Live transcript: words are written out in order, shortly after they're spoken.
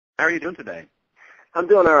How are you doing today? I'm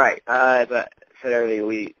doing all right. As I said earlier,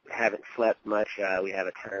 we haven't slept much. We have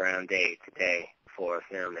a turnaround day today for a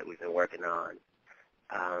film that we've been working on.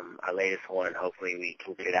 Our latest one, hopefully we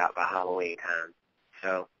can get it out by Halloween time.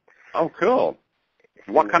 So. Oh, cool.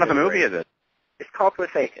 What kind of a movie is it? It's called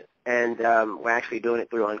Forsaken, and we're actually doing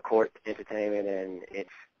it through Uncorked Entertainment, and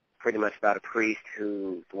it's pretty much about a priest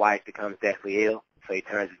whose wife becomes deathly ill, so he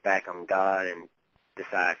turns his back on God and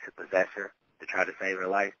decides to possess her to try to save her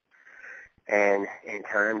life, and in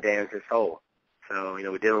turn damns his soul. So,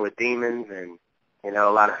 we're dealing with demons and, a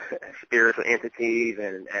lot of spiritual entities,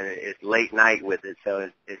 and it's late night with it, so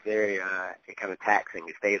it's very it's kind of taxing.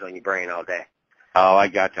 It stays on your brain all day. Oh, I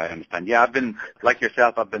gotcha. I understand. Yeah, I've been, like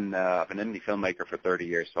yourself, I've been an indie filmmaker for 30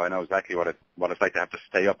 years, so I know exactly what it's like to have to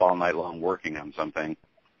stay up all night long working on something.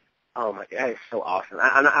 Oh, my God, that is so awesome.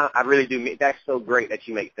 I really do. That's so great that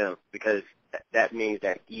you make films, because that means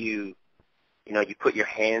that you put your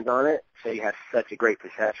hands on it, so you have such a great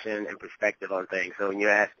perception and perspective on things. So when you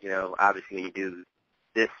ask, obviously when you do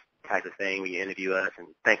this type of thing, when you interview us, and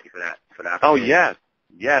thank you for that. Oh, yes.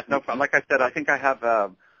 Yes, no problem. Like I said, I think I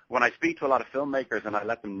have, when I speak to a lot of filmmakers and I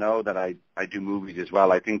let them know that I do movies as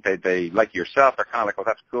well, I think they like yourself, they're kind of like, oh,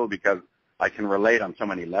 that's cool because I can relate on so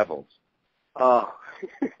many levels. Oh,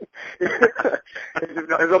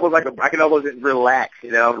 it's almost like I can almost relax,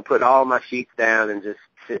 and put all my sheets down and just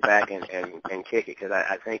sit back and kick it, because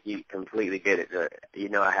I think you completely get it.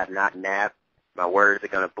 I have not napped. My words are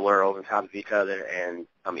going to blur over top of each other, and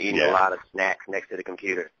I'm eating a lot of snacks next to the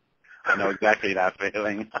computer. I know exactly that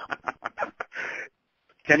feeling.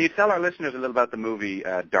 Can you tell our listeners a little about the movie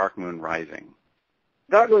Dark Moon Rising?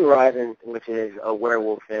 Dark Moon Rising, which is a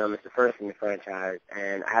werewolf film, is the first in the franchise,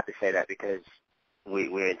 and I have to say that because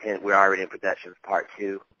we're already in production of Part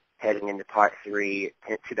 2, heading into Part 3,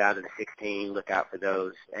 2016. Look out for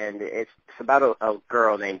those. And it's about a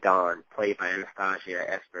girl named Dawn, played by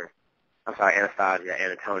Anastasia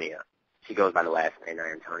Antonia. She goes by the last name, not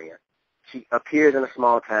Antonia. She appears in a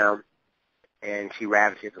small town, and she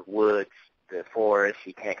ravages the woods, the forest.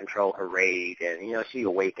 She can't control her rage, and she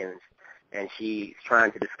awakens, and she's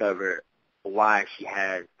trying to discover why she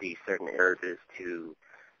has these certain urges to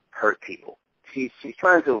hurt people. She's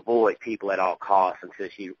trying to avoid people at all costs until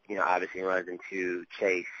she obviously runs into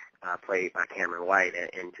Chase, played by Cameron White,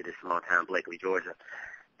 into this small town, Blakely, Georgia,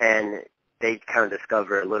 and they kind of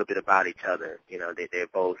discover a little bit about each other. They're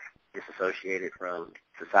both disassociated from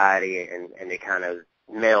society, and they kind of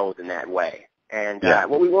meld in that way. And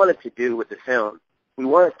what we wanted to do with the film, we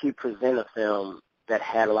wanted to present a film that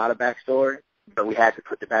had a lot of backstory, but we had to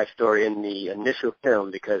put the backstory in the initial film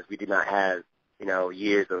because we did not have,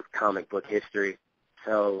 years of comic book history.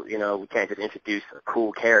 So, we can't just introduce a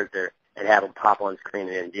cool character and have him pop on screen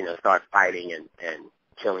and then, start fighting and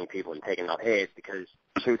killing people and taking off heads, because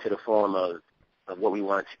true to the form of what we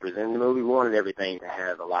wanted to present in the movie, we wanted everything to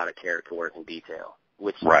have a lot of character work and detail,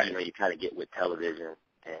 which, you kind of get with television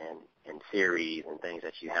and series and things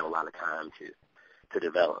that you have a lot of time to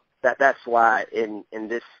develop. That's why in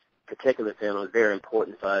this particular film, it was very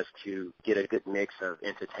important for us to get a good mix of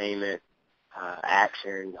entertainment,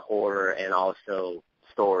 action, horror, and also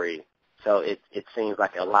story. So it seems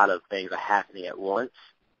like a lot of things are happening at once,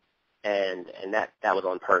 and that was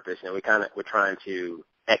on purpose. And we're trying to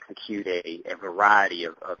execute a variety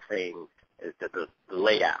of things. The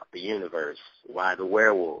layout, the universe, why the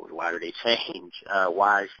werewolves, why do they change,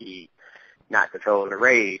 why is she not controlling the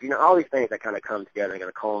rage, all these things that kind of come together and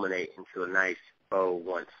going to culminate into a nice bow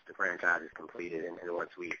once the franchise is completed and once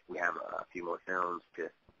we have a few more films to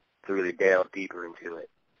really delve deeper into it.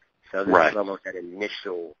 So this is almost the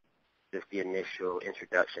initial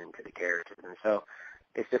introduction to the characters. And so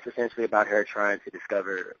it's just essentially about her trying to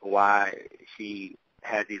discover why she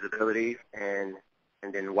has these abilities and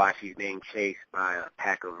then why she's being chased by a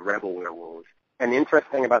pack of rebel werewolves. And the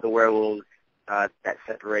interesting thing about the werewolves that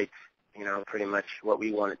separates, pretty much what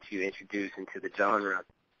we wanted to introduce into the genre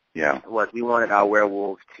was we wanted our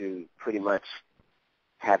werewolves to pretty much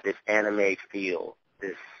have this anime feel,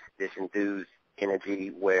 this enthused energy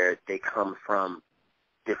where they come from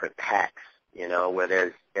different packs, where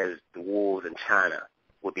there's the wolves in China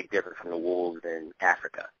would be different from the wolves in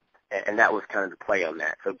Africa. And that was kind of the play on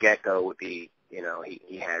that. So Gecko would be,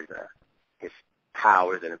 he has his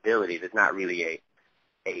powers and abilities. It's not really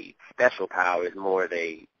a special power. It's more of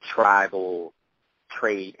a tribal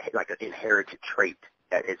trait, like an inherited trait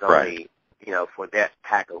that is only, for that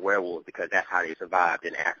pack of werewolves, because that's how they survived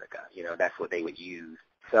in Africa. That's what they would use.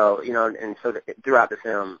 So, and so throughout the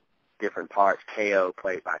film, different parts, KO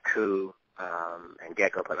played by Ku, and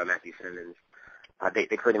Gecko played by Matthew Simmons, they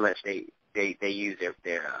pretty much, they use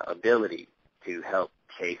their ability to help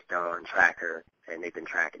chase Dawn, track her, and they've been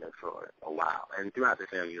tracking her for a while. And throughout the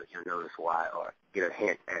film, you'll notice why or get a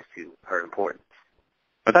hint as to her importance.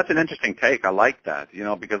 But that's an interesting take. I like that,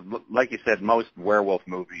 because like you said, most werewolf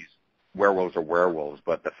movies, werewolves are werewolves,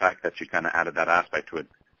 but the fact that you kind of added that aspect to it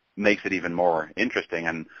makes it even more interesting.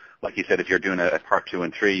 And like you said, if you're doing a part 2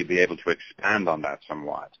 and 3, you'll be able to expand on that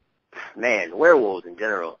somewhat. Man, werewolves in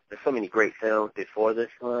general. There's so many great films before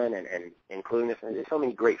this one, and including this one. There's so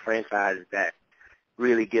many great franchises that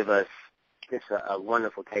really give us just a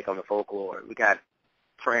wonderful take on the folklore. We got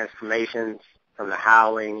transformations from The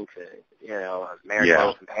Howling to Mary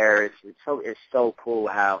Rose in Paris. It's so cool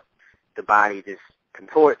how the body just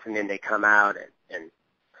contorts and then they come out and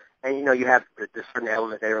you have the certain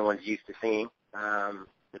elements everyone's used to seeing,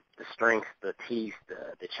 the strength, the teeth,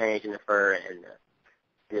 the change in the fur, and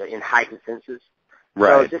the heightened senses.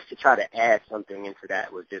 Right. So just to try to add something into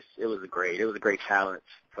that was a great challenge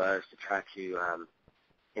for us to try to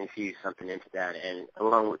infuse something into that. And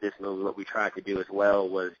along with this movie, what we tried to do as well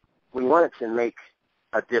was we wanted to make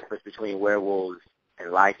a difference between werewolves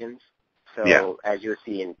and lichens. So as you'll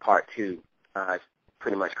see in part 2,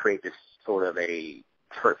 pretty much create this sort of a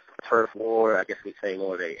turf war, I guess we'd say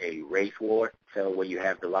more of a race war. So where you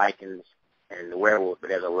have the lichens and the werewolves, but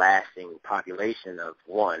there's a lasting population of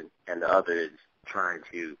one, and the other is trying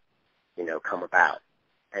to, come about.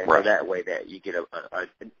 And so that way that you get a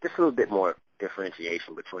just a little bit more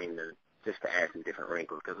differentiation between them, just to add some different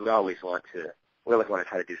wrinkles, because we always want to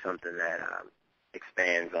try to do something that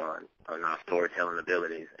expands on our storytelling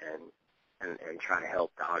abilities and try to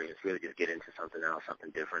help the audience really just get into something else, something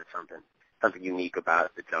different, something unique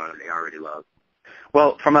about the genre they already love.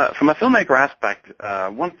 Well, from a filmmaker aspect,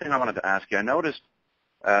 one thing I wanted to ask you, I noticed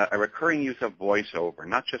a recurring use of voiceover,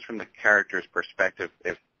 not just from the character's perspective,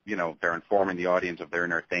 if they're informing the audience of their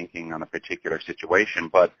inner thinking on a particular situation,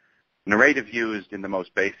 but narrative used in the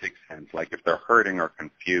most basic sense, like if they're hurting or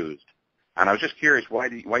confused. And I was just curious why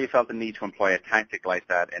you felt the need to employ a tactic like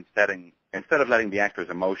that instead of letting the actor's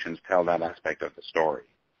emotions tell that aspect of the story.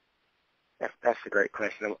 That's a great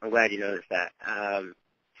question. I'm glad you noticed that.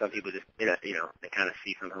 Some people just, they kind of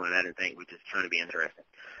see something like that and think we're just trying to be interesting.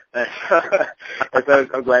 And so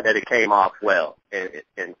I'm glad that it came off well,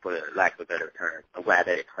 and for lack of a better term, I'm glad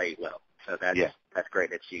that it played well. So that's great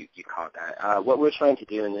that you caught that. What we're trying to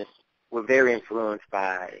do in this, we're very influenced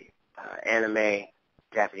by anime,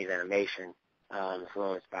 Japanese animation,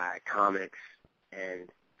 influenced by comics, and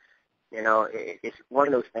it's one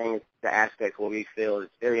of those things, the aspects where we feel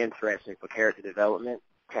it's very interesting for character development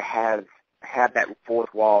to have that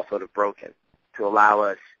fourth wall sort of broken, to allow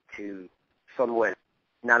us to somewhat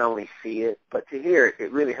not only see it, but to hear it.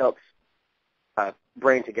 It really helps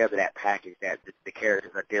bring together that package that the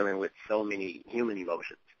characters are dealing with so many human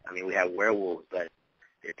emotions. I mean, we have werewolves, but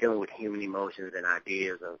they're dealing with human emotions and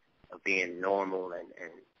ideas of being normal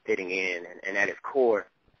and fitting in. And at its core,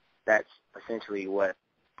 that's essentially what,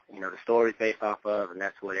 the story is based off of, and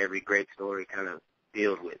that's what every great story kind of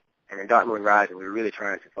deals with. And in Dark Moon Rising, we're really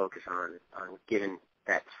trying to focus on getting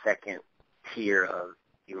that second tier of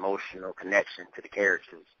emotional connection to the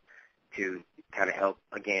characters to kind of help,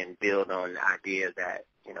 again, build on the idea that,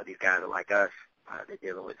 these guys are like us. They're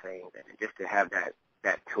dealing with things. And just to have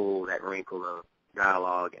that tool, that wrinkle of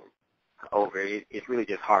dialogue and it's really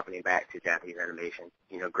just harkening back to Japanese animation.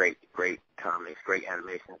 Great comics, great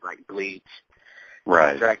animations like Bleach,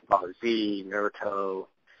 Dragon Ball Z, Naruto,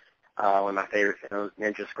 one of my favorite films,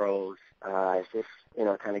 Ninja Scrolls. It's just,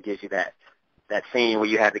 kind of gives you that scene where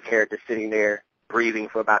you have the character sitting there breathing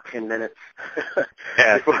for about 10 minutes.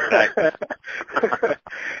 Yes, exactly.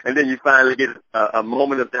 And then you finally get a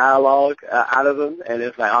moment of dialogue out of them, and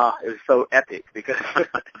it's like, it was so epic because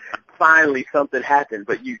finally something happened,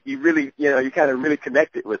 but you really, you kind of really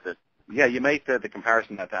connected with it. Yeah, you make the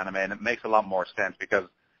comparison to anime, and it makes a lot more sense because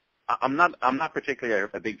I'm not particularly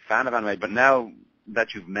a big fan of anime, but now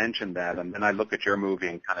that you've mentioned that, and then I look at your movie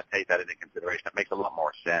and kind of take that into consideration, it makes a lot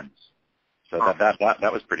more sense. So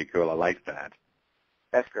that was pretty cool. I like that.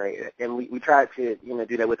 That's great. And we tried to,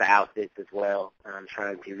 do that with the outfits as well,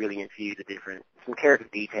 trying to really infuse some character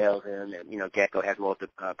details in them. Gecko has more of the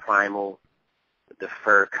primal, the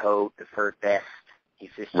fur coat, the fur vest. His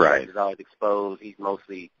chest is always exposed. His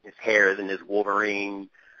hair is in this Wolverine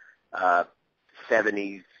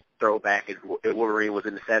 70s throwback. If Wolverine was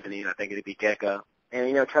in the 70s, I think it'd be Gecko.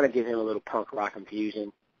 And, trying to give him a little punk rock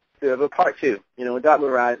infusion. So, part 2, when Dark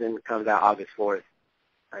Moon Rising comes out August 4th,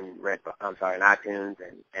 on iTunes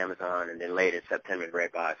and Amazon, and then later September in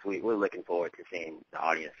Redbox. We're looking forward to seeing the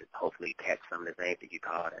audience hopefully catch some of the names that you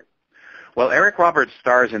called. Well, Eric Roberts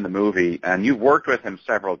stars in the movie, and you've worked with him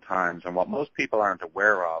several times, and what most people aren't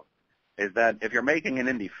aware of is that if you're making an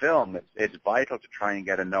indie film, it's vital to try and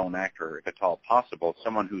get a known actor, if at all possible,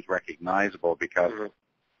 someone who's recognizable, because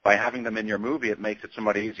by having them in your movie, it makes it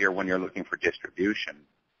somewhat easier when you're looking for distribution.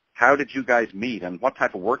 How did you guys meet, and what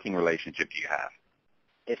type of working relationship do you have?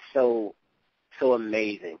 It's so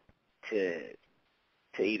amazing to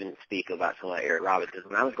even speak about someone like Eric Roberts, because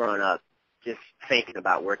when I was growing up, just thinking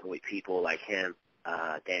about working with people like him,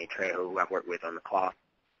 Danny Trejo, who I've worked with on the cloth,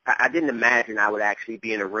 I didn't imagine I would actually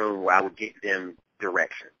be in a room where I would give them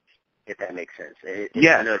directions, if that makes sense. I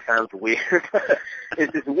know it sounds weird.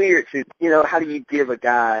 It's just weird to, how do you give a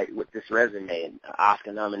guy with this resume, and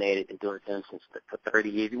Oscar nominated, and doing films for 30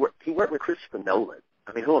 years? He worked with Christopher Nolan.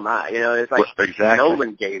 I mean, who am I? It's like exactly.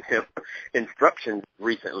 Nolan gave him instructions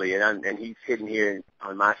recently, and he's sitting here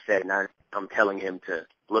on my set, and I'm telling him to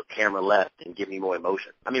look camera left and give me more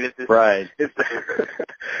emotion. I mean, it's just, right. It's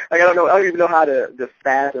I don't even know how to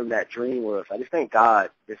fathom that dream was. I just thank God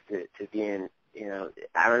just to be in,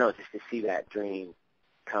 I don't know, just to see that dream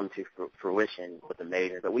come to fruition was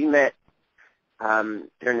amazing. But we met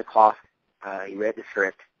during the cloth. He read the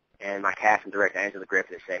script, and my casting director, Angela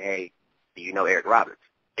Griffith, said, "Hey, do you know Eric Roberts?"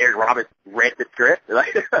 Eric Roberts read the script,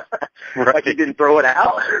 like he didn't throw it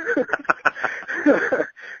out.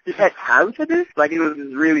 You had time for this? Like, it was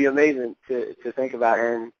really amazing to think about.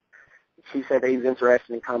 And she said that he was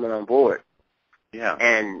interested in coming on board. Yeah.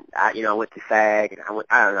 And I went to SAG, and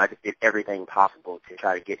I just did everything possible to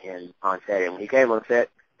try to get him on set. And when he came on set,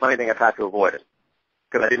 funny thing, I tried to avoid him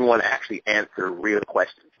because I didn't want to actually answer real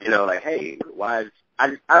questions. Like, hey, why is I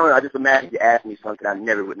don't know. I just imagined you asked me something I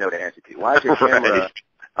never would know the answer to. Why is your camera?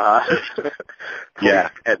 Yeah,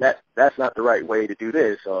 and that's not the right way to do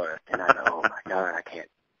this. And I know, oh my God, I can't.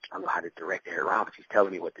 I don't know how to direct Eric Roberts. He's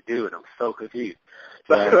telling me what to do, and I'm so confused.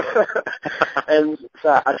 And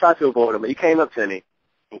so I tried to avoid him, but he came up to me.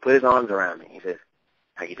 He put his arms around me. He says,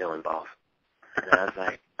 "How you doing, boss?" And I was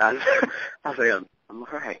like, I'm all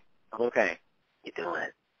right. I'm okay. You doing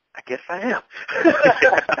it? I guess I am.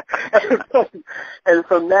 And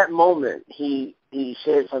from that moment, he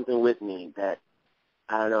shared something with me that,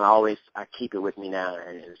 I don't know, I keep it with me now,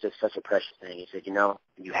 and it was just such a precious thing. He said,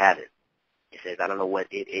 you have it. He says, I don't know what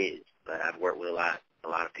it is, but I've worked with a lot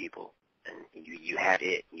of people, and you have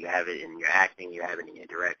it. You have it in your acting. You have it in your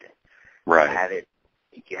directing. Right.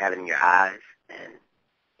 You have it in your eyes, and,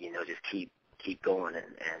 just keep going, and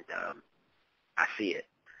I see it.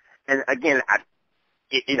 And again,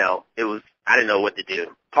 it was, I didn't know what to do.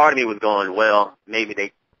 Part of me was going, well, maybe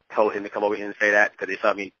they told him to come over here and say that because they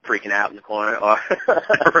saw me freaking out in the corner. Or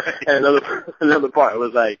and another part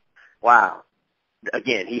was like, wow.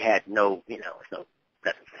 Again, he had it's no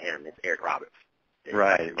nothing for him. It's Eric Roberts.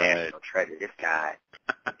 Right. National treasure. This guy,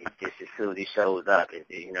 it's just as soon as he shows up,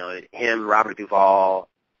 him, Robert Duvall,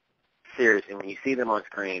 seriously, when you see them on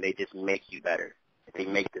screen, they just make you better. They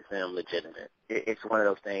make the film legitimate. It's one of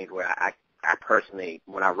those things where I personally,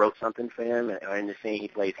 when I wrote something for him, or in the scene he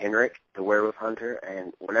plays Henrik, the werewolf hunter,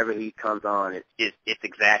 and whenever he comes on, it's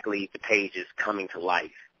exactly the pages coming to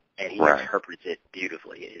life, and he interprets it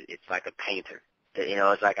beautifully. It's like a painter.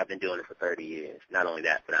 It's like I've been doing it for 30 years. Not only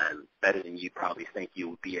that, but I'm better than you probably think you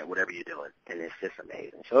would be at whatever you're doing, and it's just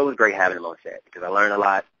amazing. So it was great having him on set because I learned a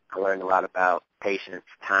lot. I learned a lot about patience,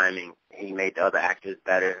 timing. He made the other actors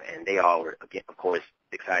better, and they all were, again, of course,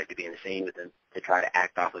 excited to be in the scene with him, to try to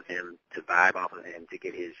act off of him, to vibe off of him, to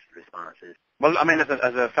get his responses. Well, I mean, as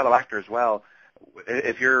a fellow actor as well,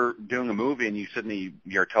 if you're doing a movie and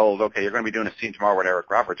you're told, okay, you're going to be doing a scene tomorrow with Eric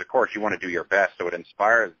Roberts, of course you want to do your best, so it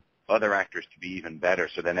inspires other actors to be even better,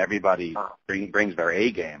 so then everybody brings their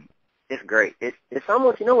A game. It's great. It's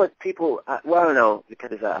almost, what people, I don't know,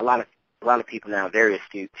 because a lot of people now are very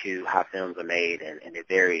astute to how films are made, and they're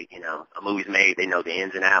very, a movie's made, they know the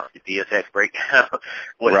ins and outs, the VFX breakdown,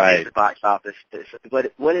 what it is, the box office.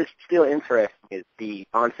 But what is still interesting is the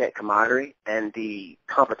on-set camaraderie and the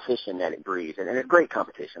competition that it breeds, and it's great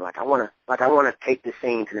competition. I want to take this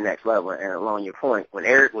scene to the next level. And along your point, when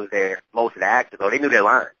Eric was there, most of the actors, they knew their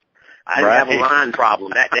lines. I didn't have a line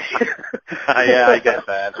problem that day. Yeah, I get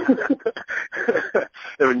that.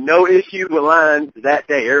 There were no issues with lines that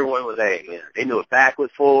day. Everyone was they knew it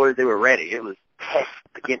backwards, forwards. They were ready. It was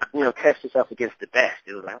test yourself against the best.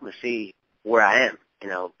 It was like, I'm going to see where I am,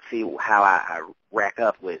 see how I rack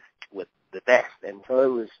up with the best. And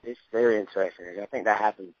so it's very interesting. And I think that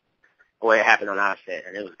happened, it happened on our set,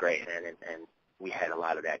 and it was great. And we had a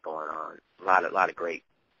lot of that going on. A lot of great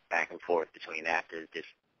back and forth between actors, just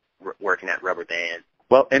working at rubber band.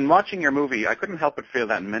 Well, in watching your movie, I couldn't help but feel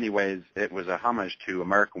that in many ways it was a homage to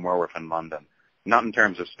American Werewolf in London. Not in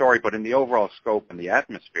terms of story, but in the overall scope and the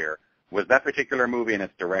atmosphere. Was that particular movie and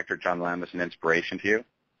its director, John Landis, an inspiration to you?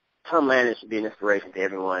 Tom Landis should be an inspiration to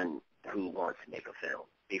everyone who wants to make a film.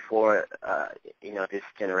 Before, this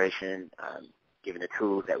generation, given the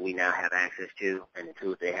tools that we now have access to and the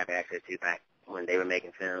tools they have access to back when they were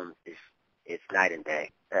making films, it's night and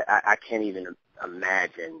day. I can't even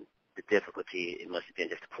imagine the difficulty it must have been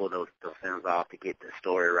just to pull those films off, to get the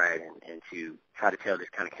story right and to try to tell this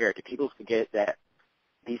kind of character. People forget that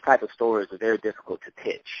these type of stories are very difficult to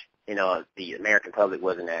pitch. The American public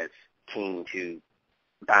wasn't as keen to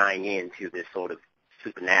buying into this sort of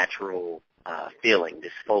supernatural feeling,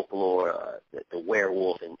 this folklore, the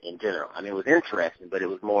werewolf in general. I mean, it was interesting, but it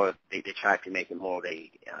was more, they tried to make it more of a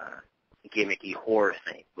gimmicky horror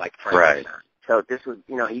thing, like Frankenstein. Right. So this was,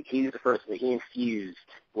 he was the first, he infused,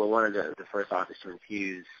 one of the first authors to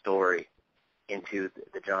infuse story into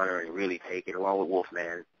the genre and really take it, along with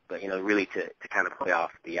Wolfman, but, really to kind of play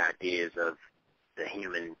off the ideas of the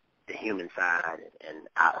human side and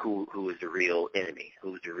who is the real enemy,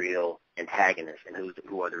 who's the real antagonist, and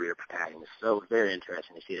who are the real protagonists. So it's very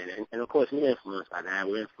interesting to see that. And of course, we're influenced by that.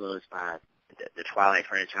 We're influenced by the Twilight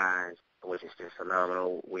franchise, which is just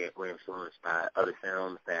phenomenal. We're influenced by other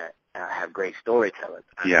films that have great storytelling.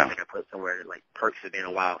 I think I put somewhere like Perks of Being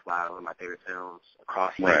a Wildflower, one of my favorite films,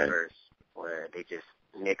 across the universe, where they just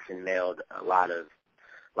mix and meld a lot of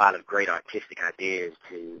great artistic ideas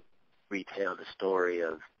to retell the story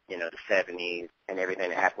of the 70s and everything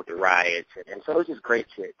that happened with the riots. And so it's just great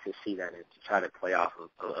to see that and to try to play off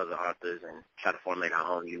of other authors and try to formulate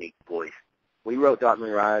our own unique voice. We wrote Dark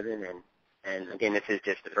Moon Rising, and again, this is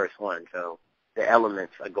just the first one, so the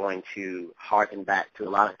elements are going to harken back to a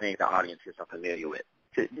lot of things our audiences are familiar with.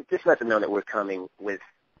 To just let them know that we're coming with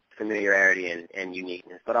familiarity and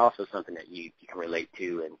uniqueness, but also something that you can relate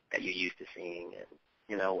to and that you're used to seeing. And,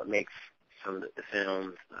 what makes some of the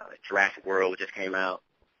films, Jurassic World just came out,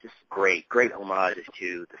 just great homages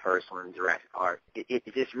to the first one, Jurassic Park. It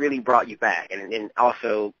just really brought you back, and then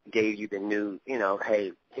also gave you the new,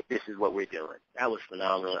 hey, this is what we're doing. That was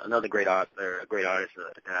phenomenal. Another great author, a great artist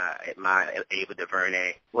that I admire, Ava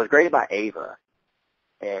DuVernay. What's great about Ava,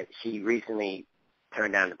 and she recently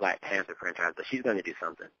turned down the Black Panther franchise, but she's going to do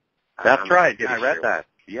something. That's right. Yeah, I read that.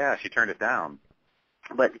 Yeah, she turned it down.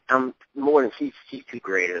 But more than she's too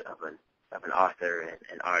great of an author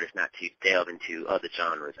and artist not to delve into other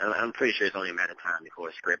genres. I'm pretty sure it's only a matter of time before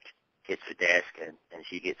a script hits the desk and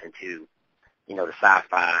she gets into, the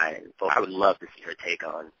sci-fi. And so I would love to see her take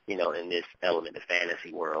on, in this element of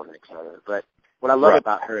fantasy world and et cetera. But what I love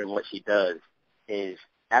about her and what she does is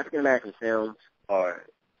African-American films are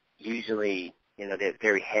usually, they're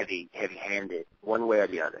very heavy-handed one way or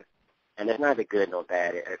the other. And there's neither good nor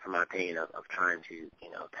bad, from my opinion, of trying to,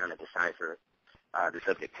 kind of decipher the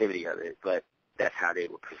subjectivity of it, but that's how they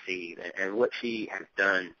would perceive. And what she has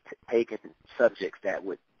done, taken subjects that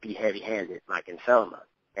would be heavy-handed, like in Selma,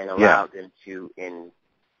 and allowed them to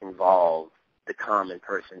involve the common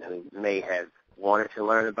person who may have wanted to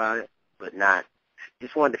learn about it, but not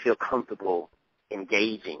just wanted to feel comfortable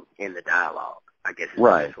engaging in the dialogue, I guess is the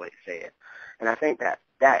best way to say it. And I think that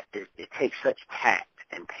it takes such tact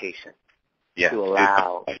and patience to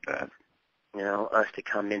allow us to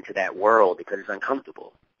come into that world, because it's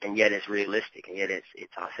uncomfortable, and yet it's realistic, and yet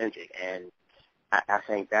it's authentic. And I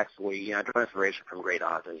think that's where I draw inspiration from great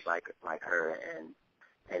authors like her,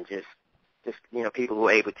 and just people who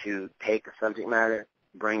are able to take a subject matter,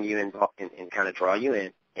 bring you involved, and kind of draw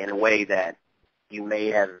you in a way that you may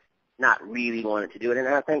have not really wanted to do it. And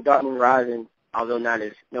I think Dark Moon Rising, although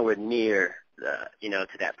nowhere near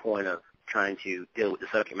to that point of trying to deal with the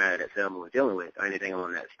subject matter that Selma was dealing with or anything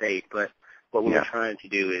on that stage, but what we were trying to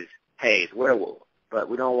do is, hey, it's werewolf, but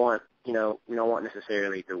we don't want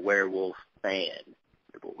necessarily the werewolf fan.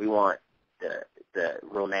 We want the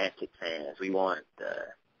romantic fans. We want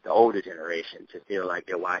the older generation to feel like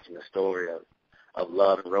they're watching a story of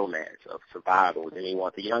love and romance, of survival. Then we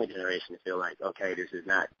want the younger generation to feel like, okay, this is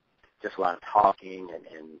not just a lot of talking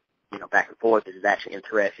and back and forth. This is actually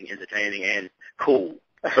interesting, entertaining, and cool.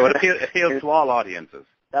 So it appeals to all audiences.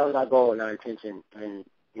 That was our goal and our intention. And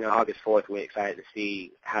August 4th, we're excited to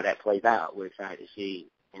see how that plays out. We're excited to see,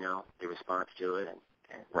 the response to it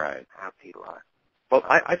and how people are. Well,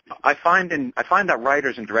 I find that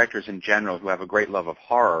writers and directors in general who have a great love of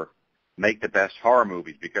horror make the best horror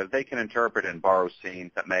movies, because they can interpret and borrow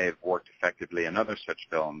scenes that may have worked effectively in other such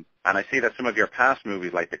films. And I see that some of your past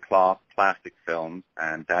movies, like the cloth, plastic films,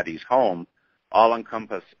 and Daddy's Home, all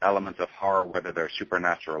encompass elements of horror, whether they're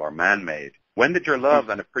supernatural or man-made. When did your love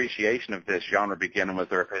and appreciation of this genre begin, and was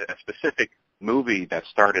there a specific movie that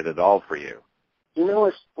started it all for you?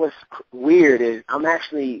 What's weird is I'm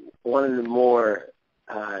actually one of the more,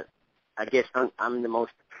 I guess I'm the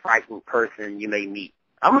most frightened person you may meet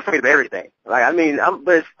I'm afraid of everything. Like, I mean, I'm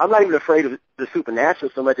not even afraid of the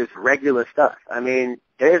supernatural so much as regular stuff. I mean,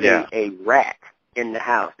 there's a rat in the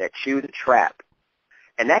house that chewed a trap,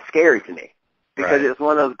 and that's scary to me because it's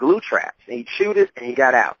one of those glue traps. And he chewed it, and he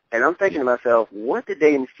got out. And I'm thinking to myself, what did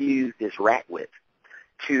they infuse this rat with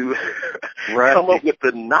to come up with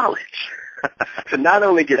the knowledge to not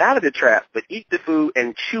only get out of the trap, but eat the food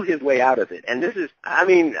and chew his way out of it? And this is, I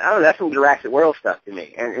mean, I don't know, that's some Jurassic World stuff to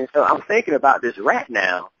me. And so I'm thinking about this rat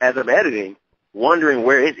now as I'm editing, wondering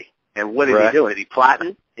where is he and what is he doing? Is he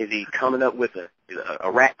plotting? Is he coming up with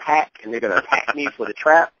a rat pack and they're going to attack me for the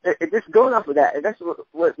trap? Just going off of that, that's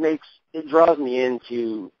what makes, it draws me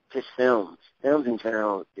into just films. Films in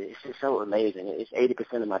general, it's just so amazing. It's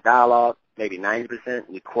 80% of my dialogue, maybe 90%.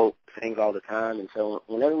 We quote things all the time. And so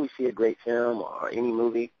whenever we see a great film or any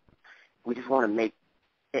movie, we just want to make,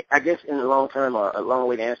 I guess in the long term, or a long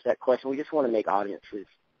way to answer that question, we just want to make audiences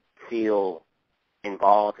feel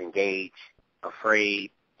involved, engaged,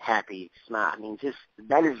 afraid, happy, smile. I mean, just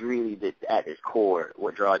that is really at its core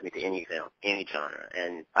what draws me to any film, any genre.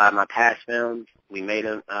 And my past films, we made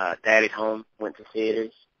them. Daddy's Home went to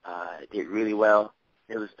theaters, did really well.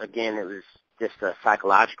 It was just a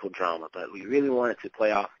psychological drama, but we really wanted to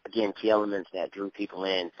play off, again, key elements that drew people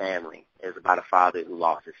in, family. It was about a father who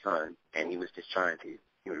lost his son, and he was just trying to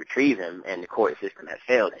retrieve him, and the court system had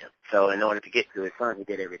failed him. So in order to get to his son, he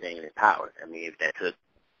did everything in his power. I mean, if that took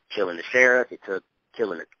killing the sheriff, it took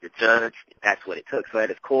killing the judge, that's what it took. So at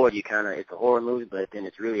its core, it's a horror movie, but then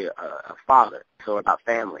it's really a father, so about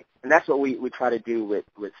family. And that's what we try to do with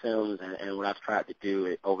films, and what I've tried to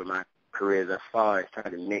do over my career thus far is try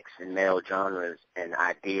to mix and meld genres and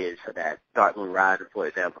ideas so that Dark Moon Rising, for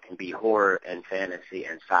example, can be horror and fantasy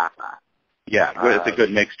and sci-fi. Yeah, it's a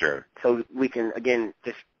good mixture. So we can, again,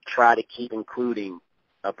 just try to keep including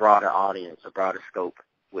a broader audience, a broader scope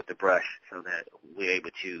with the brush so that we're able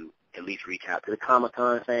to at least reach out to the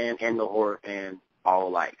Comic-Con fan and the horror fan all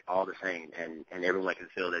alike, all the same, and everyone can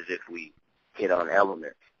feel as if we hit on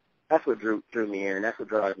elements. That's what drew me in, and that's what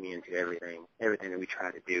draws me into everything that we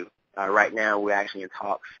try to do. Right now, we're actually in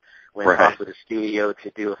talks. We're in talks with the studio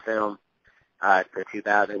to do a film for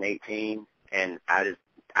 2018, and I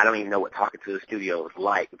don't even know what talking to the studio is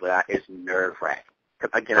like, but it's nerve-wracking.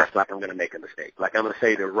 Again, I feel like I'm going to make a mistake. Like I'm going to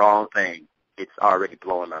say the wrong thing. It's already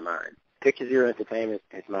blowing my mind. Picture Zero Entertainment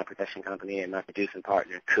is my production company, and my producing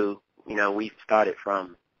partner, Koo. You know, we started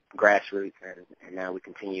from grassroots, and now we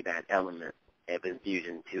continue that element of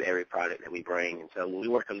infusion to every product that we bring. And so when we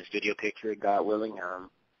work on the studio picture, God willing,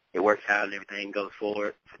 it works out and everything goes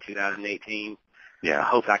forward for 2018. Yeah. I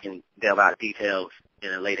hope I can delve out details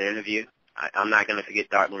in a later interview. I'm not going to forget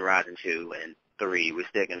Dark Moon Rising 2 and 3. We're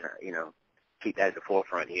still going to, keep that at the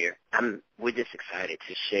forefront here. We're just excited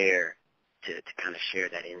to share, to kind of share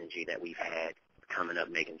that energy that we've had coming up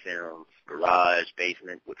making films, garage,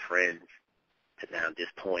 basement, with friends, to now this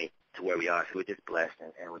point to where we are. So we're just blessed,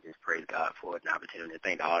 and we just praise God for an opportunity to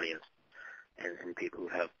thank the audience and people who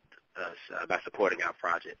helped us by supporting our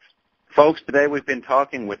projects. Folks, today we've been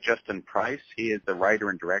talking with Justin Price. He is the writer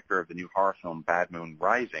and director of the new horror film Bad Moon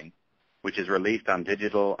Rising, which is released on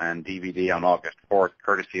digital and DVD on August 4th,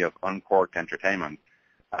 courtesy of Uncorked Entertainment.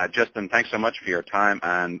 Justin, thanks so much for your time,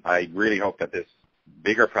 and I really hope that this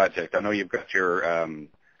bigger project, I know you've got your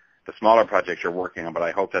the smaller projects you're working on, but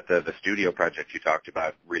I hope that the studio project you talked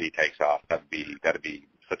about really takes off. That'd be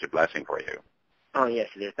such a blessing for you. Oh, yes,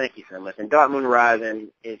 it is. Thank you so much. And Dark Moon Rising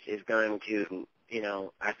is going to,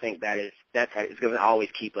 I think that's how it's going to always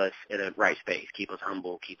keep us in a right space, keep us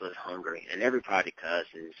humble, keep us hungry. And every project to us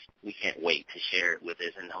we can't wait to share it with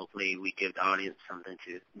us, and hopefully we give the audience something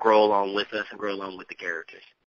to grow along with us and grow along with the characters.